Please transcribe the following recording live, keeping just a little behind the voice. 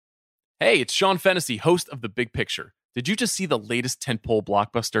Hey, it's Sean Fennessy, host of The Big Picture. Did you just see the latest tentpole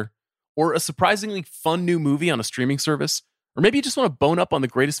blockbuster? Or a surprisingly fun new movie on a streaming service? Or maybe you just want to bone up on the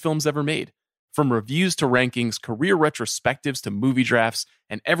greatest films ever made? From reviews to rankings, career retrospectives to movie drafts,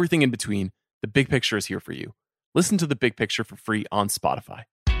 and everything in between, The Big Picture is here for you. Listen to The Big Picture for free on Spotify.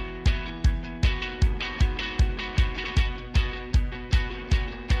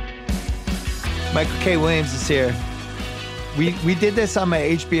 Michael K. Williams is here. We did this on my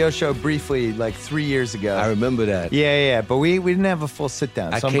HBO show briefly like 3 years ago. I remember that. Yeah. But we didn't have a full sit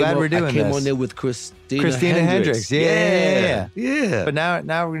down. So I'm glad we're doing this. I came on there with Christina Hendricks. Yeah. But now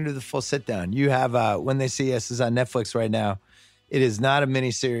we're going to do the full sit down. You have When They See Us is on Netflix right now. It is not a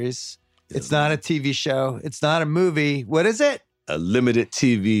miniseries. It's not a TV show. It's not a movie. What is it? A limited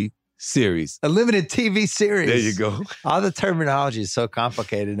TV series. A limited TV series. There you go. All the terminology is so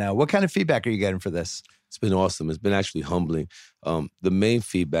complicated now. What kind of feedback are you getting for this? It's been awesome. It's been actually humbling. The main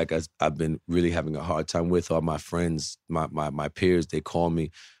feedback I've been really having a hard time with are my friends, my peers. They call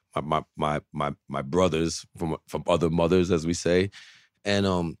me my brothers from other mothers, as we say,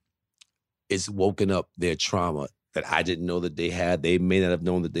 and it's woken up their trauma that I didn't know that they had. They may not have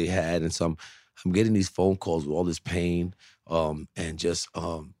known that they had, and so I'm getting these phone calls with all this pain, and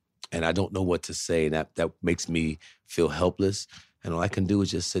I don't know what to say, and that makes me feel helpless. And all I can do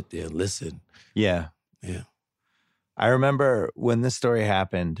is just sit there and listen. Yeah. Yeah. I remember when this story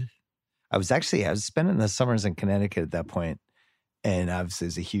happened, I was spending the summers in Connecticut at that point, and obviously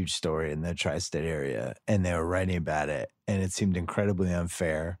it's a huge story in the tri-state area, and they were writing about it, and it seemed incredibly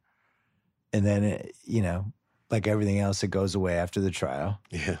unfair. And then, it, like everything else, it goes away after the trial.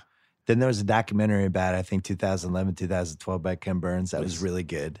 Yeah. Then there was a documentary about, I think, 2011, 2012 by Ken Burns. That was really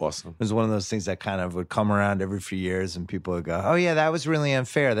good. Awesome. It was one of those things that kind of would come around every few years, and people would go, oh, yeah, that was really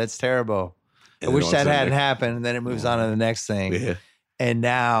unfair. That's terrible. I wish that hadn't happened. And then it moves on to the next thing. Yeah. And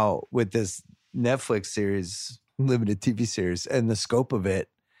now with this Netflix series, limited TV series, and the scope of it,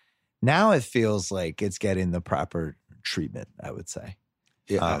 now it feels like it's getting the proper treatment, I would say.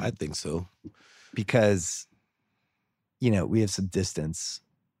 Yeah, I think so. Because, we have some distance.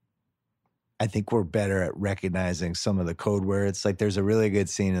 I think we're better at recognizing some of the code words. Like there's a really good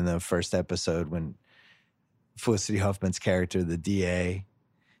scene in the first episode when Felicity Huffman's character, the DA,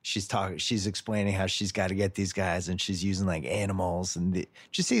 she's explaining how she's got to get these guys, and she's using like animals and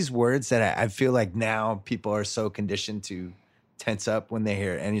just these words that I feel like now people are so conditioned to tense up when they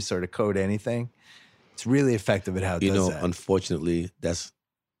hear any sort of code, anything. It's really effective at how it does that. Unfortunately, that's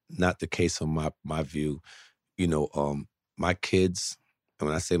not the case on my view. My kids, and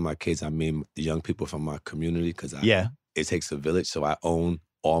when I say my kids, I mean the young people from my community, because it takes a village. So I own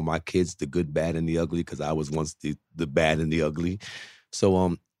all my kids, the good, bad, and the ugly, because I was once the bad and the ugly.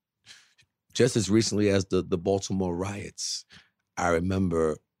 So just as recently as the Baltimore riots, I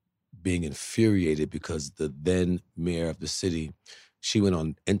remember being infuriated because the then mayor of the city, she went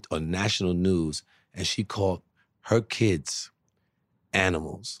on national news and she called her kids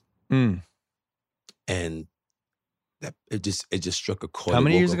animals. Mm. And that it just struck a chord. How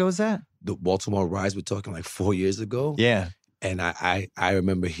many years ago was that? The Baltimore riots, we're talking like 4 years ago. Yeah. And I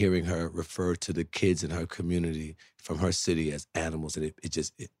remember hearing her refer to the kids in her community from her city as animals, and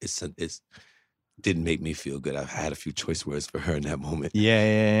it didn't make me feel good. I had a few choice words for her in that moment.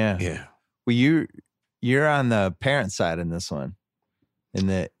 Yeah. Well, you're on the parent side in this one.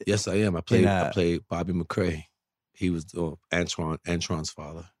 Yes, I am. I played Bobby McCrae. He was Antron's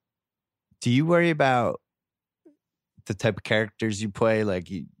father. Do you worry about the type of characters you play? Like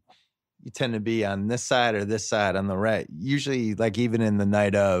you tend to be on this side or this side on the right. Usually, like even in The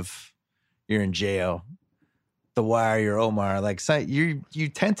Night Of, you're in jail. The Wire, you're Omar. Like you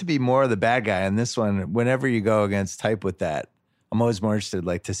tend to be more of the bad guy. In this one, whenever you go against type with that, I'm always more interested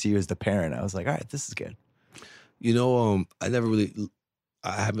like to see you as the parent. I was like, all right, this is good.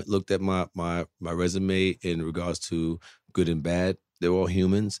 I haven't looked at my resume in regards to good and bad. They're all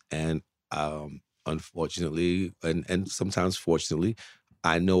humans, and unfortunately, and sometimes fortunately,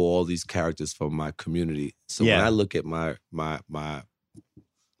 I know all these characters from my community. So when I look at my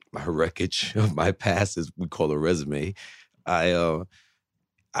wreckage of my past, as we call a resume, I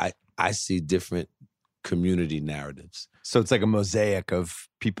see different community narratives. So it's like a mosaic of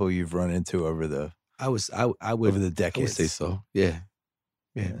people you've run into over the over the decades. I would say so. Yeah.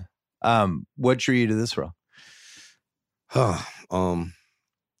 What drew you to this role?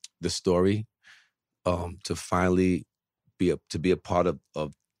 The story, to finally be a part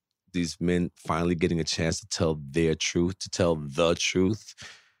of these men finally getting a chance to tell their truth, to tell the truth.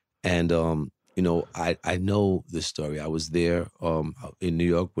 And, I know this story. I was there in New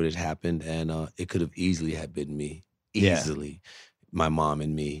York when it happened, and it could have easily have been me. Easily. my mom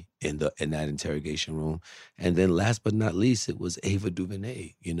and me in that interrogation room. And then last but not least, it was Ava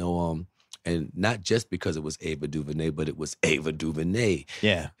DuVernay, and not just because it was Ava DuVernay, but it was Ava DuVernay.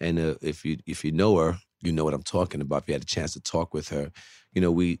 Yeah. And if you know her, you know what I'm talking about. If you had a chance to talk with her,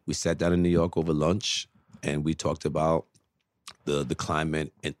 we sat down in New York over lunch, and we talked about the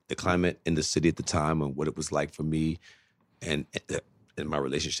climate in the city at the time and what it was like for me and my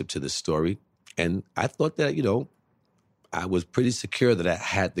relationship to the story. And I thought that, I was pretty secure that I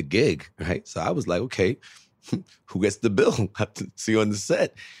had the gig, right? So I was like, okay, who gets the bill? I have to see you on the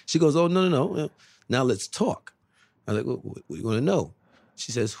set. She goes, oh, no. Now let's talk. I was like, what do you want to know?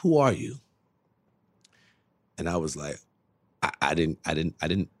 She says, who are you? And I was like, I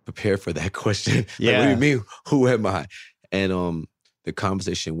didn't prepare for that question. Yeah. Like, what do you mean? Who am I? And the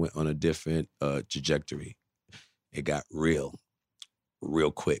conversation went on a different trajectory. It got real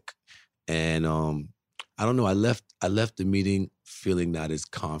quick. And I don't know, I left the meeting feeling not as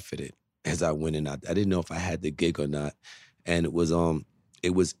confident as I went in. I didn't know if I had the gig or not. And it was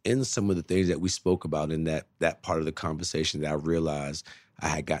in some of the things that we spoke about in that part of the conversation that I realized I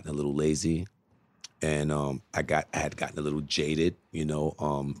had gotten a little lazy. And I had gotten a little jaded,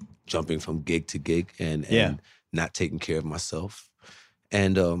 jumping from gig to gig and not taking care of myself.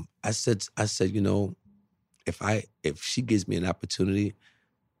 And I said, if she gives me an opportunity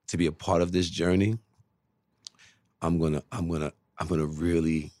to be a part of this journey, I'm gonna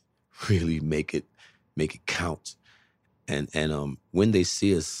really, really make it count. And when they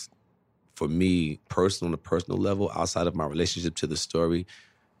see us, for me, on a personal level, outside of my relationship to the story,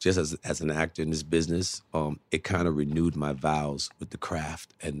 just as an actor in this business, it kind of renewed my vows with the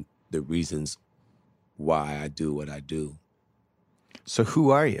craft and the reasons why I do what I do. So who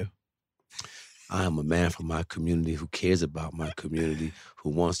are you? I am a man from my community who cares about my community, who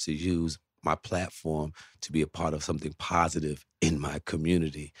wants to use my platform to be a part of something positive in my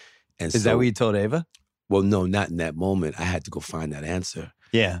community. And Is that what you told Ava? Well, no, not in that moment. I had to go find that answer.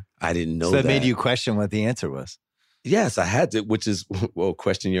 Yeah. I didn't know that. So that made you question what the answer was. Yes, I had to, which is,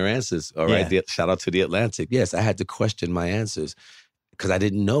 question your answers. All right. Yeah. Shout out to The Atlantic. Yes, I had to question my answers because I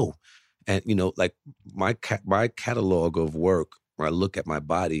didn't know. And, like my catalog of work, when I look at my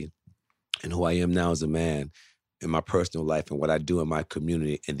body and who I am now as a man in my personal life and what I do in my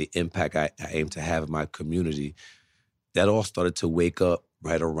community and the impact I aim to have in my community, that all started to wake up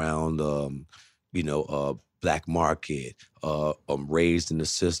right around, Black market, raised in the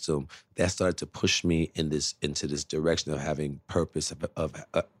system. That started to push me into this direction of having purpose,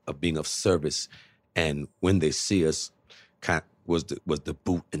 of being of service. And when they see us, was the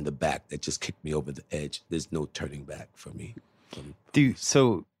boot in the back that just kicked me over the edge. There's no turning back for me. Dude,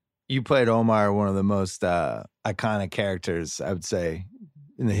 so you played Omar, one of the most iconic characters, I would say,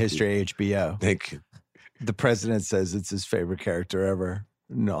 in the history of HBO. Thank you. The president says it's his favorite character ever.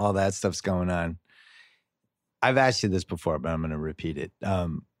 And all that stuff's going on. I've asked you this before, but I'm going to repeat it.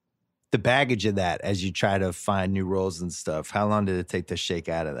 The baggage of that as you try to find new roles and stuff, how long did it take to shake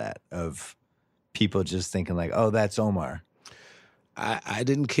out of that, of people just thinking like, oh, that's Omar? I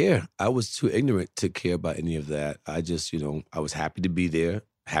didn't care. I was too ignorant to care about any of that. I just, I was happy to be there,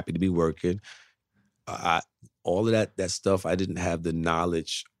 happy to be working. All of that stuff, I didn't have the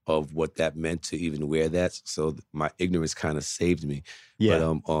knowledge of what that meant to even wear that. So my ignorance kind of saved me. Yeah.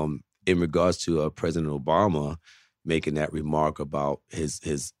 But in regards to President Obama making that remark about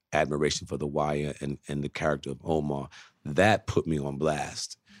his admiration for The Wire and the character of Omar, that put me on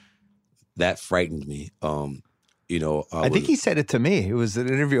blast. That frightened me. I think he said it to me. It was an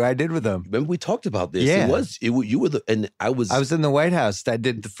interview I did with him. Remember we talked about this. Yeah. You were I was in the White House. I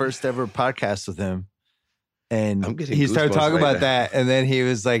did the first ever podcast with him. And he started talking about that. And then he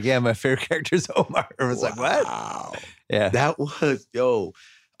was like, yeah, my favorite character is Omar. I was like, what? Wow. Yeah. That was,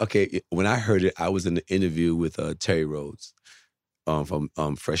 okay. When I heard it, I was in the interview with Terry Rhodes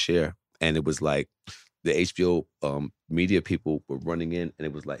from Fresh Air. And it was like the HBO media people were running in, and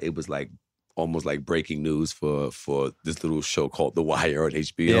it was like almost like breaking news for this little show called The Wire on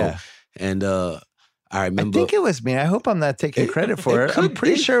HBO. Yeah. And I remember. I think it was me. I hope I'm not taking credit for it. I'm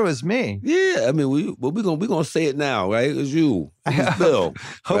pretty sure it was me. Yeah, I mean, we're gonna say it now, right? It was you. It was Bill.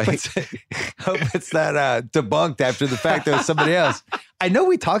 Hope it's not debunked after the fact that it was somebody else. I know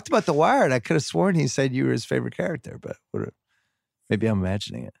we talked about The Wire, and I could have sworn he said you were his favorite character, but maybe I'm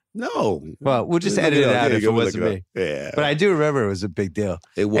imagining it. No. Well, we'll just edit it out if it wasn't me. Yeah. But I do remember it was a big deal.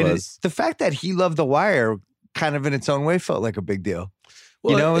 It was. And the fact that he loved The Wire kind of in its own way felt like a big deal.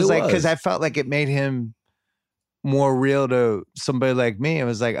 Well, it was like, because I felt like it made him more real to somebody like me. It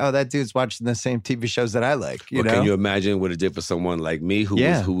was like, oh, that dude's watching the same TV shows that I like. You know? Can you imagine what it did for someone like me who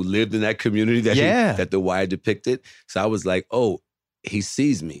lived in that community that The Wire depicted? So I was like, oh, he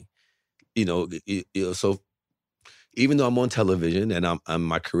sees me. So even though I'm on television and I'm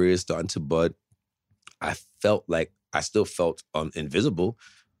my career is starting to bud, I felt like I still felt invisible.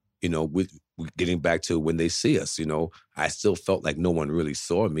 With getting back to when they see us, I still felt like no one really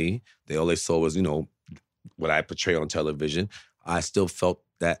saw me. They all they saw was, what I portray on television. I still felt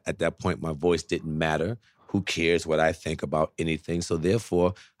that at that point my voice didn't matter. Who cares what I think about anything? So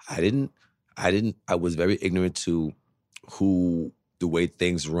therefore, I was very ignorant to the way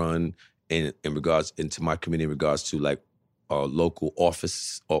things run in regards into my community in regards to like local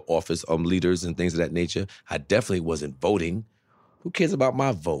office leaders and things of that nature. I definitely wasn't voting. Who cares about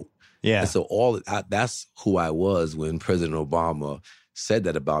my vote? Yeah. And so that's who I was when President Obama said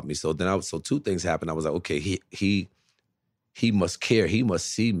that about me. So then so two things happened. I was like, okay, he must care. He must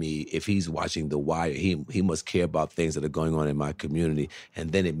see me if he's watching The Wire. He must care about things that are going on in my community.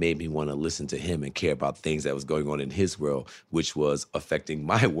 And then it made me want to listen to him and care about things that was going on in his world, which was affecting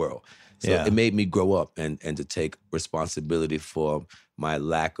my world. So it made me grow up and to take responsibility for my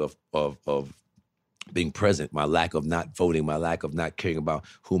lack of being present, my lack of not voting, my lack of not caring about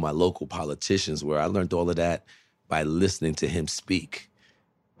who my local politicians were. I learned all of that by listening to him speak.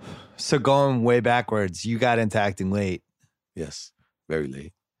 So going way backwards, you got into acting late. Yes, very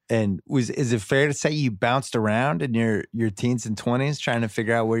late. And is it fair to say you bounced around in your teens and 20s trying to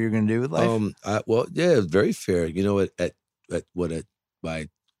figure out what you're going to do with life? Well, yeah, it's very fair. When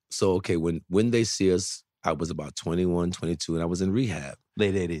they see us, I was about 21, 22, and I was in rehab.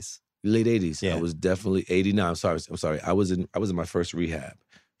 Late 80s. Late 80s. Yeah. I was definitely 89. I'm sorry. I was in my first rehab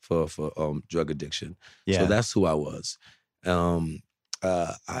for drug addiction. Yeah. So that's who I was. I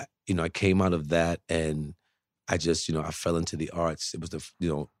came out of that and I just, I fell into the arts. It was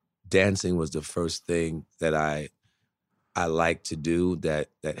dancing was the first thing that I liked to do that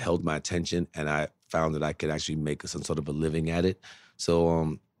held my attention, and I found that I could actually make some sort of a living at it.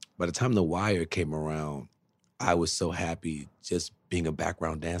 So by the time The Wire came around, I was so happy just being a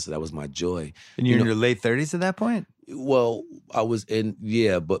background dancer. That was my joy. And you're in your late 30s at that point? Well, I was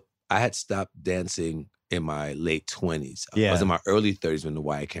but I had stopped dancing in my late 20s. Yeah. I was in my early 30s when The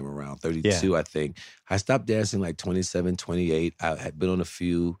Wire came around, 32, I think. I stopped dancing like 27, 28. I had been on a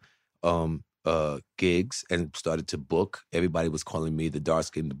few gigs and started to book. Everybody was calling me the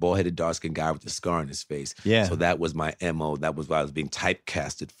bald-headed, dark-skinned guy with the scar on his face. Yeah. So that was my MO. That was what I was being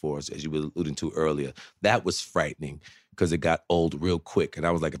typecasted for, as you were alluding to earlier. That was frightening because it got old real quick. And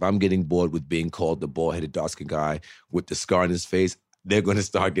I was like, if I'm getting bored with being called the bald-headed, dark-skinned guy with the scar on his face, they're going to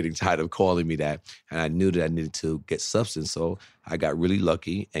start getting tired of calling me that. And I knew that I needed to get substance. So I got really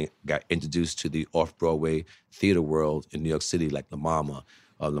lucky and got introduced to the off-Broadway theater world in New York City, like La Mama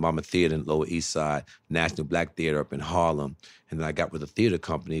Theater in Lower East Side, National Black Theater up in Harlem. And then I got with a theater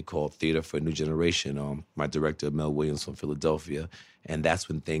company called Theater for a New Generation, my director, Mel Williams from Philadelphia. And that's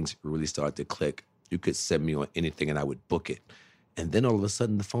when things really started to click. You could send me on anything and I would book it. And then all of a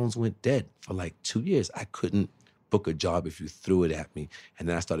sudden the phones went dead for like 2 years. I couldn't book a job if you threw it at me. And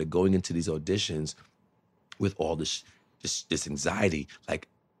then I started going into these auditions with all this anxiety. Like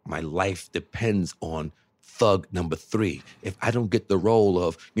my life depends on thug number 3. If I don't get the role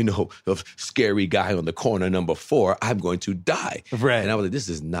of scary guy on the corner number 4, I'm going to die. Right. And I was like, this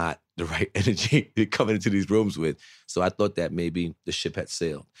is not the right energy to come into these rooms with. So I thought that maybe the ship had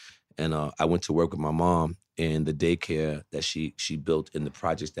sailed. And I went to work with my mom in the daycare that she built in the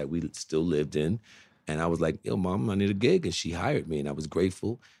projects that we still lived in. And I was like, yo, Mom, I need a gig. And she hired me. And I was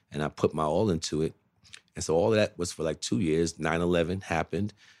grateful. And I put my all into it. And so all of that was for like 2 years. 9/11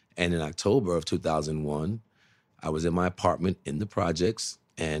 happened. And in October of 2001, I was in my apartment in the projects.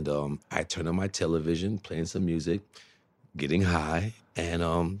 And I turned on my television, playing some music, getting high.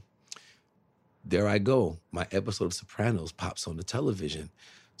 And there I go. My episode of Sopranos pops on the television.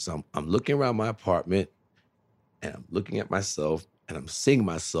 So I'm looking around my apartment. And I'm looking at myself. And I'm seeing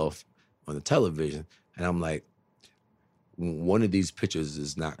myself on the television, and I'm like, one of these pictures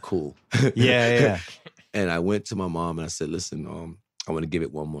is not cool. Yeah. And I went to my mom and I said, listen, I want to give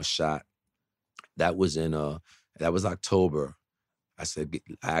it one more shot. That was October. I said,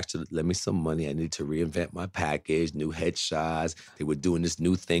 I asked her to lend me some money. I need to reinvent my package, new headshots. They were doing this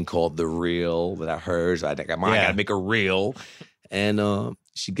new thing called The Reel that I heard. So I think, Mom, I gotta make a reel. And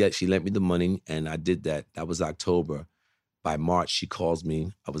she lent me the money, and I did that. That was October. By March, she calls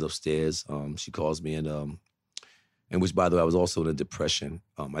me. I was upstairs. She calls me, and which, by the way, I was also in a depression.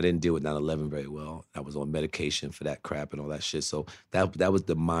 I didn't deal with 9/11 very well. I was on medication for that crap and all that shit. So that was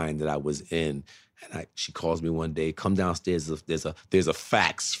the mind that I was in. And she calls me one day, come downstairs. There's a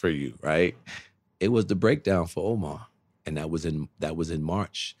fax for you, right? It was the breakdown for Omar, and that was in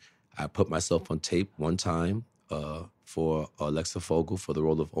March. I put myself on tape one time for Alexa Fogel for the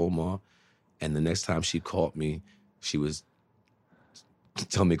role of Omar. And the next time she called me, she was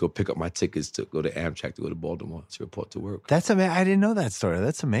telling me to go pick up my tickets to go to Amtrak to go to Baltimore to report to work. That's amazing. I didn't know that story.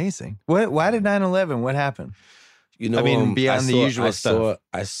 That's amazing. Why did 9/11? What happened? You know, I mean, beyond the usual stuff.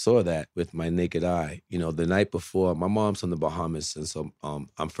 I saw that with my naked eye. You know, the night before, my mom's from the Bahamas, and so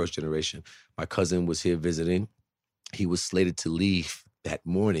I'm first generation. My cousin was here visiting. He was slated to leave that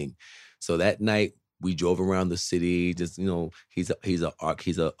morning. So that night, we drove around the city. Just, you know, he's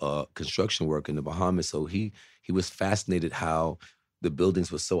a construction worker in the Bahamas. So he was fascinated how the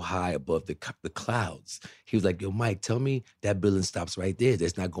buildings were so high above the clouds. He was like, yo, Mike, tell me that building stops right there.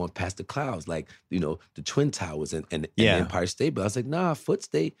 It's not going past the clouds, like, you know, the Twin Towers and the Empire State Building. I was like, nah, Foots,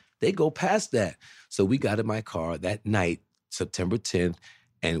 they go past that. So we got in my car that night, September 10th,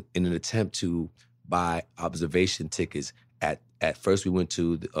 and in an attempt to buy observation tickets, at first we went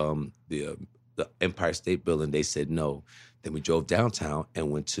to the Empire State Building. They said no. Then we drove downtown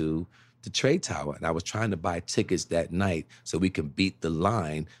and went to the Trade Tower, and I was trying to buy tickets that night so we can beat the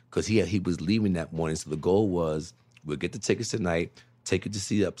line because he was leaving that morning. So the goal was, we'll get the tickets tonight, take you to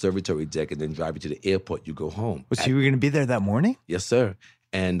see the observatory deck, and then drive you to the airport. You go home. So you were going to be there that morning? Yes, sir.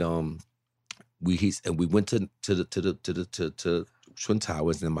 And we went to the Twin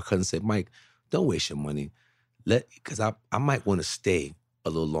Towers, and my cousin said, Mike, don't waste your money, because I might want to stay a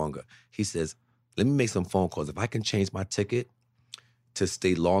little longer. He says, let me make some phone calls. If I can change my ticket to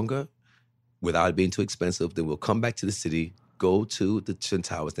stay longer, without it being too expensive, then we'll come back to the city, go to the Twin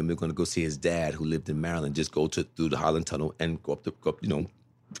Towers, then we're going to go see his dad who lived in Maryland, just go through the Holland Tunnel and go up, you know,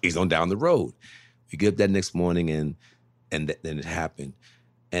 he's on down the road. We get up that next morning and then it happened.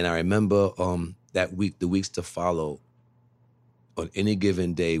 And I remember that week, the weeks to follow, on any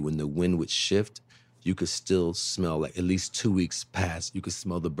given day when the wind would shift, you could still smell, like at least 2 weeks past, you could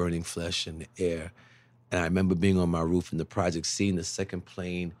smell the burning flesh in the air. And I remember being on my roof in the project, seeing the second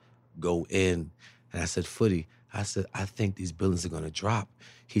plane go in. And I said, Footy, I think these buildings are going to drop.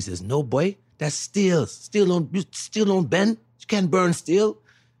 He says, no, boy, that's steel. Steel don't bend. You can't burn steel.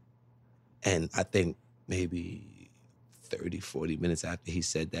 And I think maybe 30, 40 minutes after he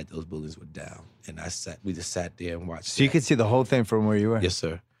said that, those buildings were down. And we just sat there and watched. So you could see the whole thing from where you were? Yes,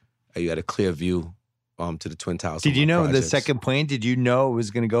 sir. You had a clear view to the Twin Towers. Did you know projects. The second plane, did you know it was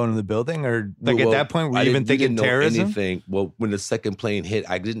going to go into the building? Or at that point, were you even thinking terrorism? Anything. Well, when the second plane hit,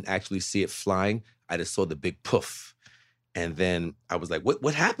 I didn't actually see it flying. I just saw the big poof. And then I was like,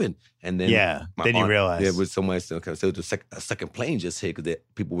 what happened? And then then you realized. There was someone saying, okay, so a second plane just hit because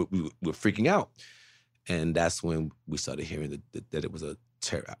people were freaking out. And that's when we started hearing that it was a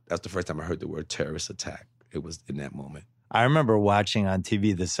terror. That's the first time I heard the word terrorist attack. It was in that moment. I remember watching on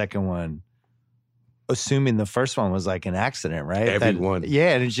TV the second one, assuming the first one was like an accident, right? Everyone.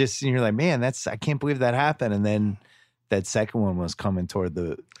 And it's just, you're like, man, I can't believe that happened. And then that second one was coming toward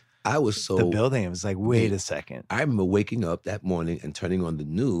the building. It was like, wait a second. I remember waking up that morning and turning on the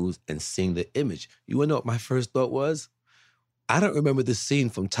news and seeing the image. You want to know what my first thought was? I don't remember the scene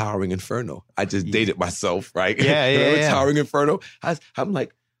from Towering Inferno. I just dated myself, right? Yeah. Towering Inferno. I'm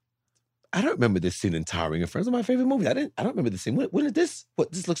like, I don't remember this scene in Towering Inferno. It's my favorite movie. I don't remember this scene. When did this?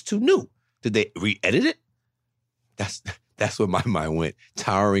 This looks too new. Did they re-edit it? That's where my mind went.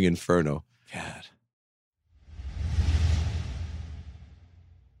 Towering Inferno. God.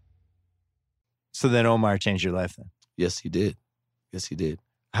 So then Omar changed your life then? Yes, he did. Yes, he did.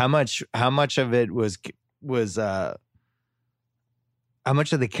 How much of it was how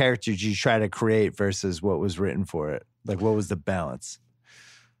much of the character did you try to create versus what was written for it? Like, what was the balance?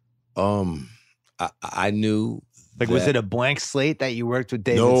 I knew. Like, was it a blank slate that you worked with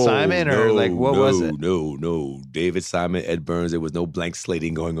David Simon? Or like, what was it? No. David Simon, Ed Burns, there was no blank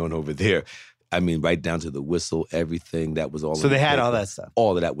slating going on over there. I mean, right down to the whistle, everything that was all. So they had all that stuff.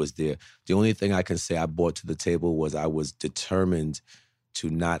 All of that was there. The only thing I can say I brought to the table was I was determined to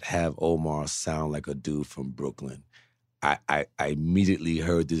not have Omar sound like a dude from Brooklyn. I immediately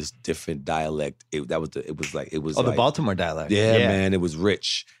heard this different dialect. It was like the Baltimore dialect. Yeah, man, it was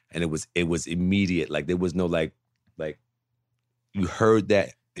rich and it was immediate. Like there was no like you heard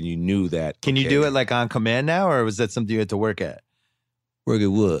that and you knew that. Can you do it like on command now, or was that something you had to work at? Work at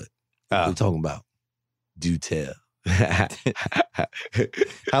what? What are you talking about? Do tell. How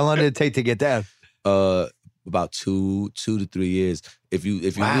long did it take to get that? About 2 to 3 years. If you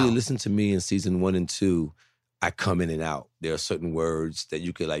really listen to me in season 1 and 2, I come in and out. There are certain words that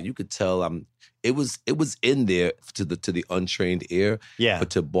you could tell it was in there to the untrained ear. Yeah. But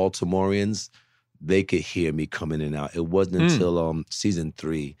to Baltimoreans, they could hear me come in and out. It wasn't until season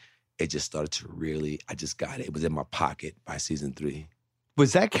 3, it just started to really, I just got it. It was in my pocket by season 3.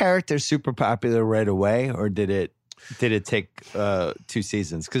 Was that character super popular right away, or did it Did it take 2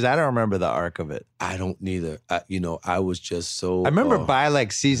 seasons? Because I don't remember the arc of it. I don't neither. I was just so. I remember by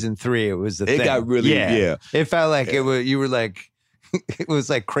like season 3, it was the thing. It got really, yeah. It felt like it was. You were like, it was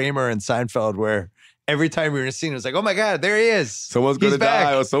like Kramer and Seinfeld, where every time we were in a scene, it was like, oh my God, there he is. Someone's gonna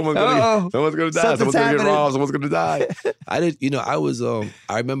die, or someone's gonna die. Someone's gonna get robbed. Someone's gonna die. I was.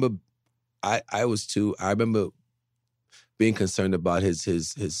 I remember. I was too. I remember being concerned about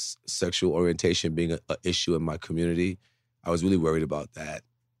his sexual orientation being an issue in my community. I was really worried about that.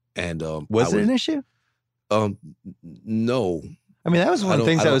 And was it an issue? No. I mean, that was one of the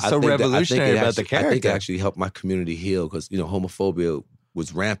things that was so revolutionary about the character. I think it actually helped my community heal because, homophobia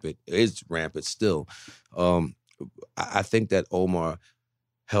was rampant. It is rampant still. I think that Omar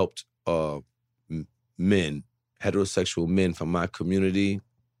helped men, heterosexual men from my community,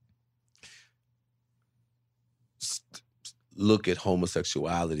 look at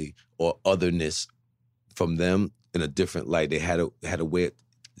homosexuality or otherness from them in a different light. They had a way.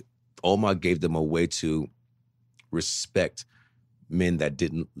 Omar gave them a way to respect men that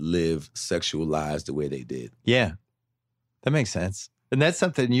didn't live sexual lives the way they did. Yeah, that makes sense. And that's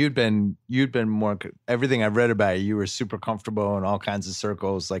something you'd been more. Everything I've read about you were super comfortable in all kinds of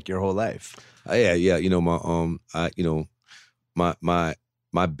circles, like your whole life. Yeah.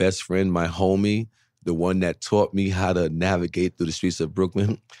 My best friend, my homie, the one that taught me how to navigate through the streets of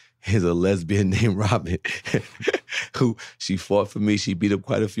Brooklyn, is a lesbian named Robin, who she fought for me. She beat up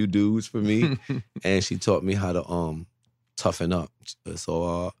quite a few dudes for me, and she taught me how to toughen up.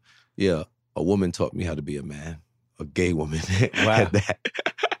 So a woman taught me how to be a man, a gay woman. Wow.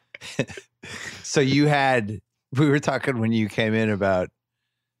 So we were talking when you came in about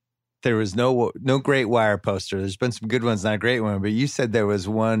there was no Great Wire poster. There's been some good ones, not a great one, but you said there was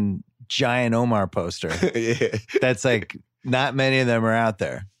one giant Omar poster. Yeah. That's like not many of them are out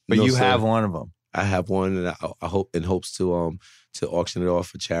there, but you have one of them. I have one, and I hope in hopes to auction it off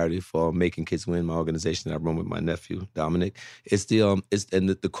for charity for Making Kids Win, my organization that I run with my nephew Dominic. It's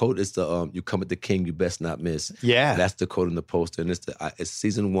the quote is you come at the king, you best not miss. Yeah, that's the quote in the poster, and it's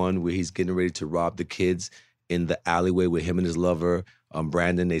season 1 where he's getting ready to rob the kids in the alleyway with him and his lover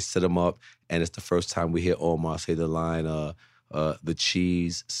Brandon. They set him up, and it's the first time we hear Omar say the line, "The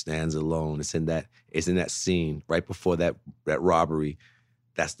cheese stands alone." It's in that scene right before that robbery.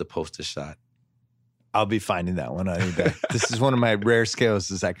 That's the poster shot. I'll be finding that one on eBay. This is one of my rare skills,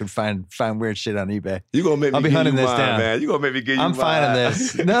 is I can find weird shit on eBay. You gonna make me? I'll be hunting this down, man. You gonna make me get you? I'm finding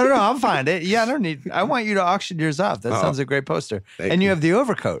this. No, I'll find it. Yeah, I want you to auction yours off. That sounds a great poster. And you have the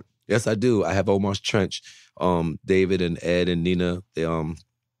overcoat. Yes, I do. I have Omar's trench. David and Ed and Nina. They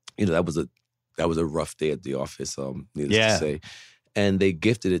that was a rough day at the office. Needless to say, and they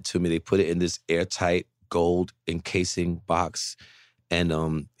gifted it to me. They put it in this airtight gold encasing box,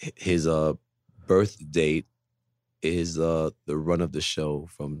 and his birth date is the run of the show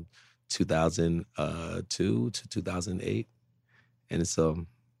from 2002 to 2008, and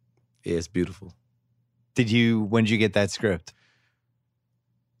it's beautiful. When did you get that script?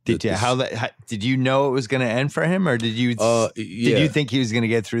 Did you know it was going to end for him, or did you think he was going to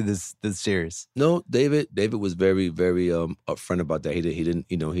get through this series? No, David was very, very upfront about that. He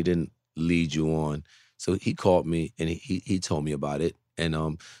didn't lead you on. So he called me and he told me about it.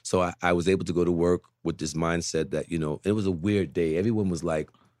 And so I was able to go to work with this mindset that, it was a weird day. Everyone was like,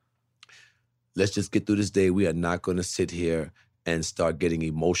 let's just get through this day. We are not going to sit here and start getting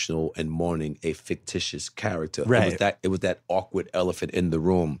emotional and mourning a fictitious character. Right. It was that awkward elephant in the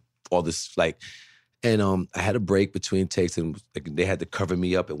room. All this and I had a break between takes, and they had to cover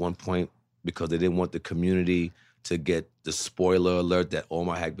me up at one point because they didn't want the community to get the spoiler alert that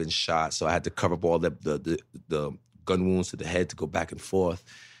Omar had been shot. So I had to cover up all the gun wounds to the head to go back and forth.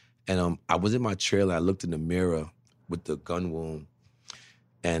 And I was in my trailer. I looked in the mirror with the gun wound,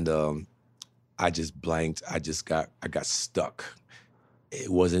 and I just blanked. I got stuck. I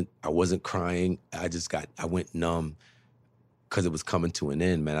wasn't crying. I went numb because it was coming to an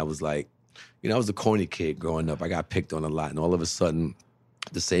end, man. I was like, I was a corny kid growing up. I got picked on a lot, and all of a sudden,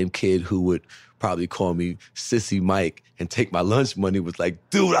 the same kid who would probably call me Sissy Mike and take my lunch money was like,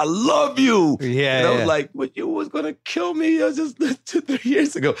 dude, I love you. Yeah. And I was like, but you was gonna kill me just 2-3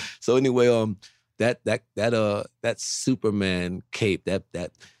 years ago. So anyway, that Superman cape, that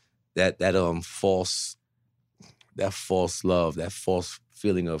false love, that false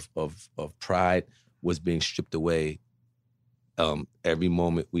feeling of pride was being stripped away. Every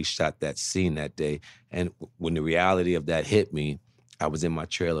moment we shot that scene that day, and when the reality of that hit me, I was in my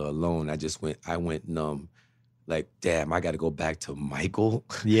trailer alone. I went numb. Like, damn, I got to go back to Michael.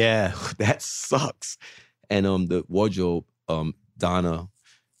 Yeah, that sucks. And the wardrobe, Donna,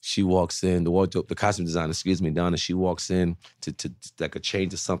 she walks in, the costume designer, Donna, she walks in to like a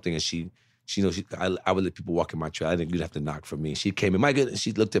change or something, and she knows I would let people walk in my trailer. I didn't, you'd have to knock for me. She came in, my goodness,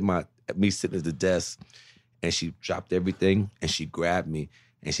 she looked at me sitting at the desk, and she dropped everything, and she grabbed me,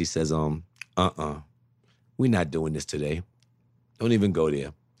 and she says, we're not doing this today. Don't even go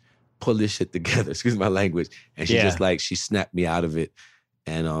there. Pull this shit together, excuse my language. And she just she snapped me out of it,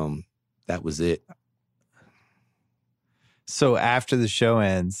 and that was it. So after the show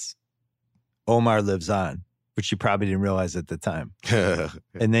ends, Omar lives on, which you probably didn't realize at the time.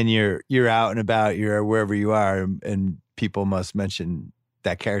 And then you're out and about, you're wherever you are, and people must mention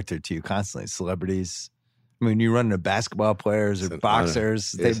that character to you constantly. Celebrities. I mean, you run into basketball players or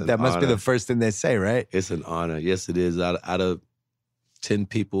boxers. That must be the first thing they say, right? It's an honor. Yes, it is. Out of 10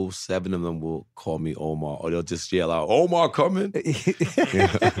 people, 7 of them will call me Omar, or they'll just yell out, Omar coming?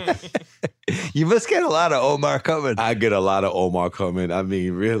 You must get a lot of Omar coming. I get a lot of Omar coming. I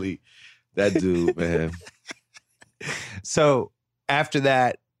mean, really, that dude, man. So after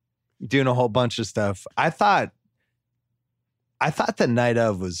that, doing a whole bunch of stuff, I thought the night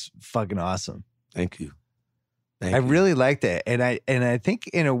of was fucking awesome. Thank you. I really liked it. And I think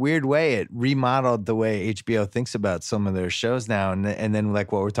in a weird way, it remodeled the way HBO thinks about some of their shows now. And then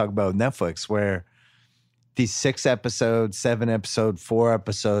like what we're talking about with Netflix, where these 6 episode, 7 episode, 4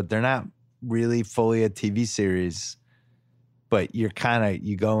 episode, they're not really fully a TV series, but you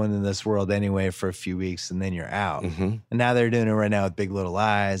go into this world anyway for a few weeks and then you're out. Mm-hmm. And now they're doing it right now with Big Little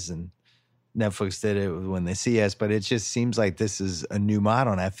Lies, and Netflix did it When They See Us, but it just seems like this is a new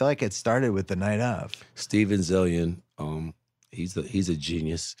model, and I feel like it started with the night of. Steven Zillian, he's a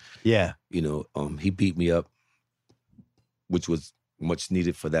genius. Yeah. You know, he beat me up, which was much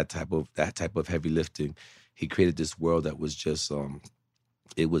needed for that type of heavy lifting. He created this world that was just,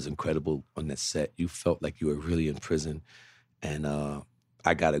 it was incredible on that set. You felt like you were really in prison, and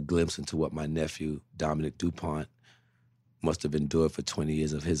I got a glimpse into what my nephew Dominic DuPont must have endured for 20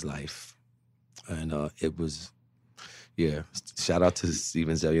 years of his life. And it was, shout out to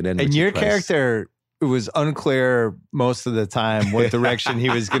Steven Zillian. And your character, it was unclear most of the time what direction he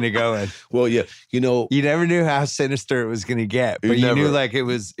was going to go in. Well, yeah, you know. You never knew how sinister it was going to get, but you knew like it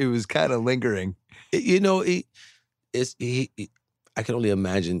was kind of lingering. You know, I can only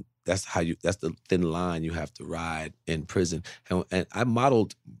imagine that's the thin line you have to ride in prison. And I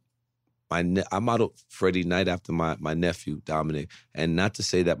modeled Freddie Knight after my nephew, Dominic. And not to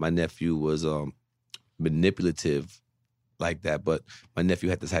say that my nephew was manipulative like that, but my nephew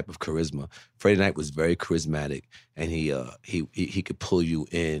had this type of charisma. Freddie Knight was very charismatic, and he could pull you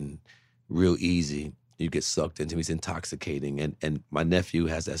in real easy. You get sucked into him. He's intoxicating. And my nephew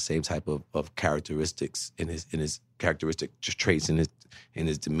has that same type of characteristics in his characteristic traits in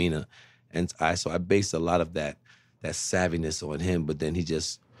his demeanor. And so I based a lot of that savviness on him, but then he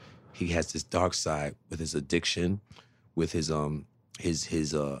has this dark side with his addiction, with he's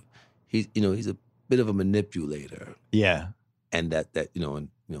a bit of a manipulator. Yeah. And that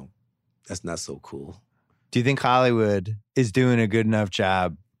that's not so cool. Do you think Hollywood is doing a good enough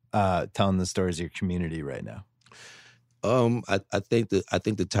job telling the stories of your community right now? I think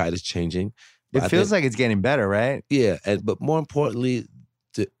the tide is changing. It feels like it's getting better, right? Yeah, but more importantly,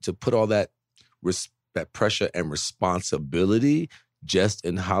 to put all that pressure and responsibility just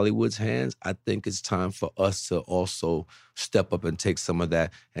in Hollywood's hands, I think it's time for us to also step up and take some of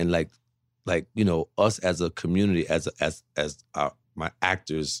that, and like us as a community, as my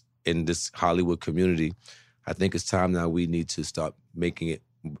actors in this Hollywood community, I think it's time now we need to start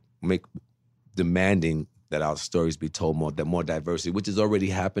demanding that our stories be told more diversity, which is already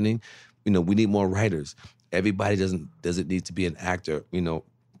happening. You know, we need more writers. Everybody doesn't need to be an actor. You know,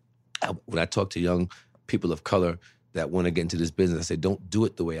 when I talk to young people of color that want to get into this business, I say, don't do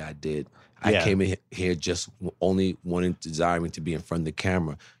it the way I did. I came in here just only desiring to be in front of the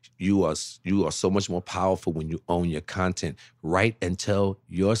camera. You are so much more powerful when you own your content. Write and tell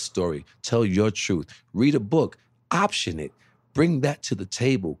your story. Tell your truth. Read a book. Option it. Bring that to the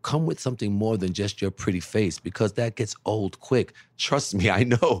table. Come with something more than just your pretty face, because that gets old quick. Trust me, I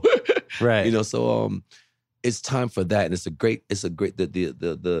know. Right. You know, so it's time for that, and it's a great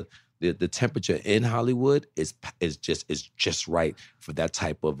the temperature in Hollywood is just right for that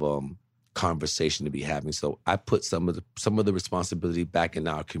type of conversation to be having. So I put some of the responsibility back in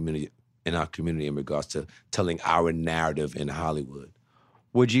our community in regards to telling our narrative in Hollywood.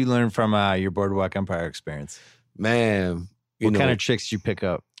 What'd you learn from your Boardwalk Empire experience? Man, what kind of tricks did you pick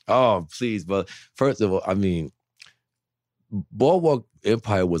up? Oh, please, but first of all, I mean, Boardwalk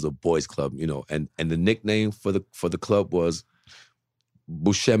Empire was a boys' club, you know, and the nickname for the club was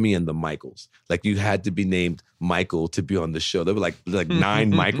Buscemi and the Michaels. Like you had to be named Michael to be on the show. There were like 9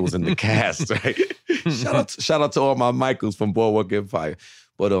 Michaels in the cast, right? shout out to all my Michaels from Boardwalk Empire.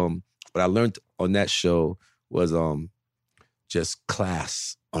 But what I learned on that show was just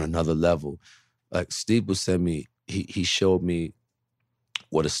class on another level. Like Steve Buscemi, he showed me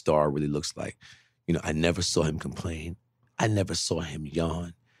what a star really looks like. You know, I never saw him complain. I never saw him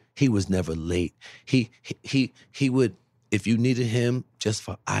yawn. He was never late. He would, if you needed him just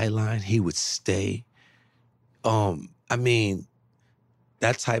for eyeline, he would stay. I mean,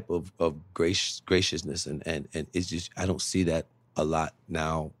 that type of graciousness and it's just, I don't see that a lot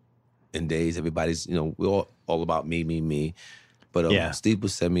now in days. Everybody's, you know, we're all about me. But Steve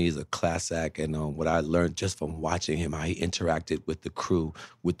Buscemi is a class act, and what I learned just from watching him, how he interacted with the crew,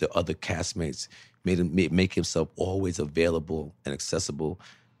 with the other castmates, made him make himself always available and accessible.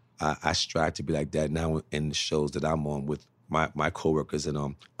 I strive to be like that now in the shows that I'm on with my coworkers,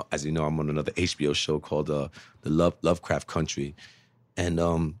 and as you know, I'm on another HBO show called the Lovecraft Country, and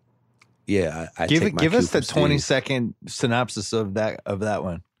I give us the 20-second synopsis of that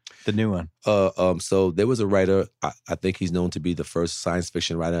one. The new one. So there was a writer, I think he's known to be the first science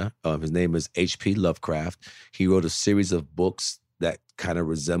fiction writer. His name is H.P. Lovecraft. He wrote a series of books that kind of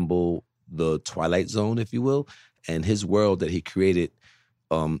resemble the Twilight Zone, if you will. And his world that he created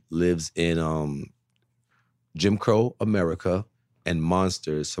lives in Jim Crow America and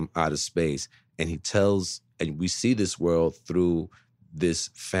monsters from outer space. And he tells, and we see this world through this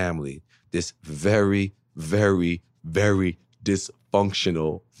family, this very, very, very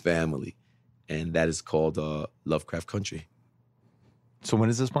dysfunctional family, and that is called Lovecraft Country. So when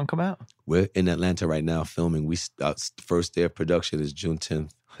does this one come out? We're in Atlanta right now filming. First day of production is June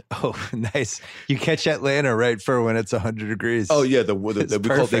 10th. Oh, nice! You catch Atlanta right for when it's 100 degrees. Oh yeah,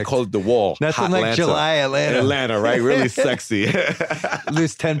 they call it the wall. Nothing like Atlanta. July Atlanta. Atlanta, right? Really sexy.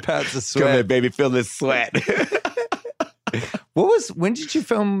 Lose 10 pounds of sweat. Come here, baby, feel this sweat. When did you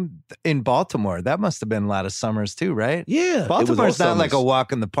film in Baltimore? That must have been a lot of summers too, right? Yeah. Baltimore's not like a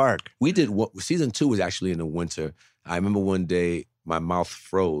walk in the park. We did, season 2 was actually in the winter. I remember one day my mouth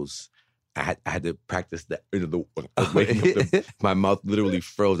froze. I had to practice that. My mouth literally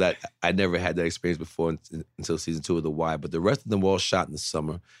froze. I never had that experience before until season 2 of The Wire. But the rest of them were all shot in the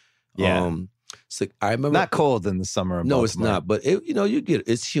summer. Yeah. So I remember not cold in the summer. No, it's not. But you get it.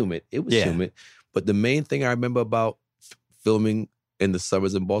 It's humid. It was humid. But the main thing I remember about filming in the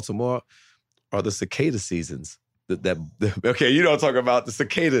summers in Baltimore are the cicada seasons. Okay, you know what I'm talking about, the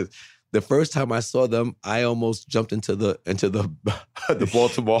cicadas. The first time I saw them, I almost jumped into the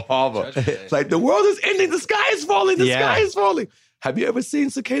Baltimore harbor. Like, the world is ending, the sky is falling, the sky is falling. Have you ever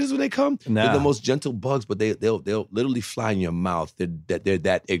seen cicadas when they come? No. They're the most gentle bugs, but they'll literally fly in your mouth. They're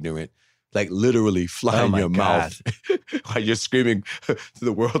that ignorant. Like literally fly in your mouth while you're screaming,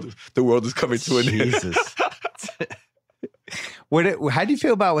 the world is coming to an end. Jesus. How do you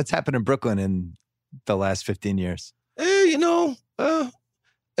feel about what's happened in Brooklyn in the last 15 years?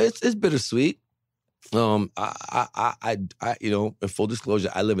 It's bittersweet. I in full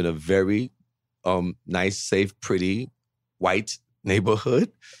disclosure, I live in a very nice, safe, pretty, white neighborhood.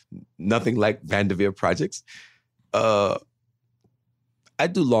 Nothing like Vanderveer projects. I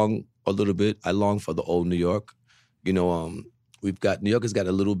do long a little bit. I long for the old New York. New York has got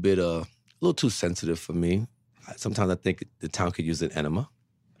a little too sensitive for me. Sometimes I think the town could use an enema.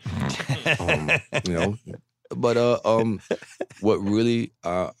 But what really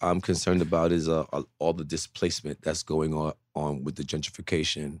I'm concerned about is all the displacement that's going on with the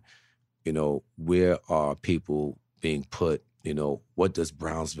gentrification. Where are people being put? What does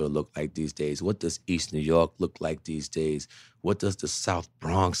Brownsville look like these days? What does East New York look like these days? What does the South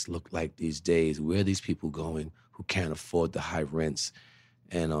Bronx look like these days? Where are these people going who can't afford the high rents?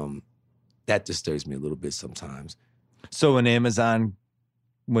 And that disturbs me a little bit sometimes. So when Amazon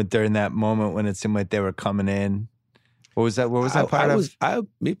went during that moment when it seemed like they were coming in, what was that part of?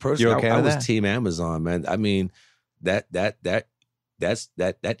 Me personally, okay I was that? Team Amazon, man. I mean, that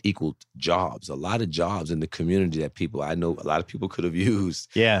equaled jobs, a lot of jobs in the community that I know a lot of people could have used.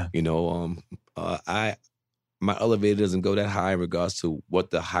 Yeah. My elevator doesn't go that high in regards to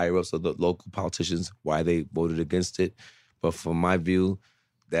what the higher ups of the local politicians, why they voted against it. But from my view,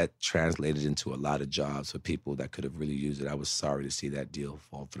 that translated into a lot of jobs for people that could have really used it. I was sorry to see that deal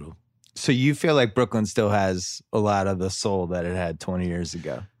fall through. So you feel like Brooklyn still has a lot of the soul that it had 20 years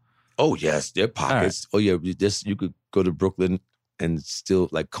ago? Oh, yes. There are pockets. Right. Oh, yeah. You could go to Brooklyn and still,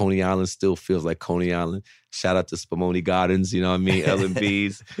 like, Coney Island still feels like Coney Island. Shout out to Spumoni Gardens, you know what I mean?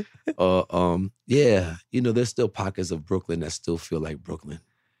 L&B's. Yeah. There's still pockets of Brooklyn that still feel like Brooklyn.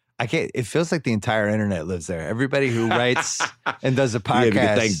 It feels like the entire internet lives there. Everybody who writes and does a podcast. Yeah, we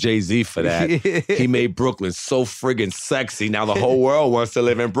can thank Jay-Z for that. He made Brooklyn so friggin' sexy. Now the whole world wants to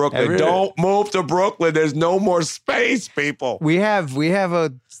live in Brooklyn. Don't move to Brooklyn. There's no more space, people. We have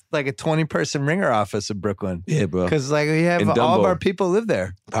a 20-person ringer office in Brooklyn. Yeah, bro. Because we have all of our people live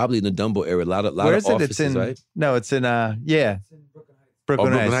there. Probably in the Dumbo area. A lot of Where is it? offices, it's in, right? No, it's in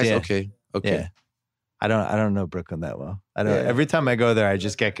Brooklyn Heights. Yeah. Okay. Yeah. I don't know Brooklyn that well. I don't. Yeah. Every time I go there, I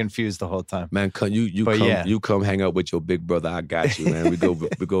just get confused the whole time. Man, you come hang out with your big brother. I got you, man. We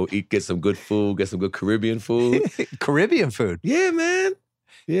go eat, get some good food, get some good Caribbean food. Caribbean food. Yeah, man.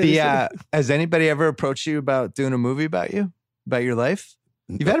 Yeah. Has anybody ever approached you about doing a movie about you, about your life?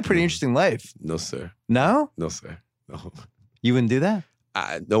 You've had a pretty interesting life. No, sir. No? No, sir. No. You wouldn't do that?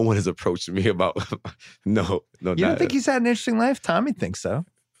 No one has approached me about. No. You don't think he's had an interesting life? Tommy thinks so.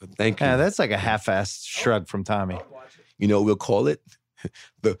 Thank you. Yeah, that's like a half-assed shrug from Tommy. You know what we'll call it?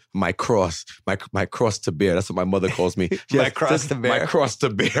 My cross to bear. That's what my mother calls me. My cross to bear. My cross to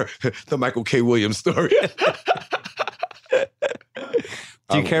bear. The Michael K. Williams story.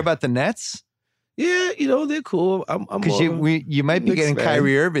 Do you care about the Nets? Yeah, they're cool. Because you might be getting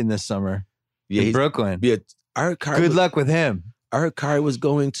Kyrie Irving this summer. Yeah, in Brooklyn. Yeah, I heard Kyrie. Good luck with him. I heard Kyrie was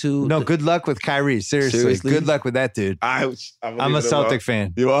going to. No, good luck with Kyrie. Seriously? Good luck with that dude. I'm a Celtic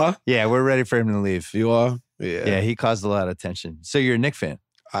fan. You are? Yeah, we're ready for him to leave. You are? Yeah. Yeah, he caused a lot of attention. So you're a Knicks fan?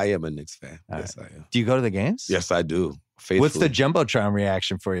 I am a Knicks fan. Yes, right. I am. Do you go to the games? Yes, I do. Faithfully. What's the Jumbotron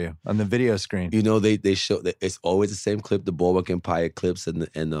reaction for you on the video screen? They show it's always the same clip, the Boardwalk Empire clips, and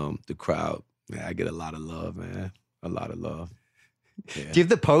the crowd. Man, I get a lot of love, man. A lot of love. Yeah. Do you have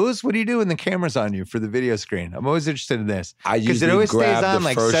the pose? What do you do when the camera's on you for the video screen? I'm always interested in this. Because it always stays on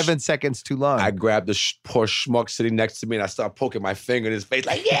like 7 seconds too long. I grab the poor schmuck sitting next to me and I start poking my finger in his face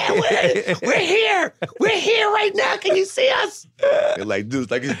like, yeah, we're here. We're here right now. Can you see us? And like,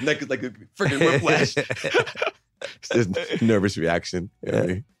 dude, like his neck is like a freaking whiplash. It's just nervous reaction.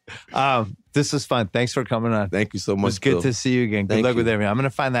 This was fun. Thanks for coming on. Thank you so much. It was good to see you again. Good luck with everything. I'm going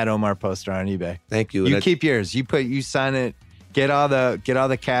to find that Omar poster on eBay. Thank you. You keep yours. You sign it. Get all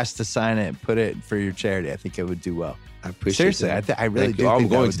the cash to sign it and put it for your charity. I think it would do well. I appreciate Seriously, that. I really do. I'm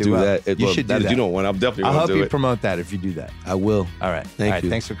going to do that. You should do that. You don't want. I'm definitely going to do it. I'll help you promote that if you do that. I will. All right. Thank you.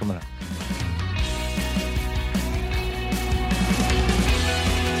 Thanks for coming on.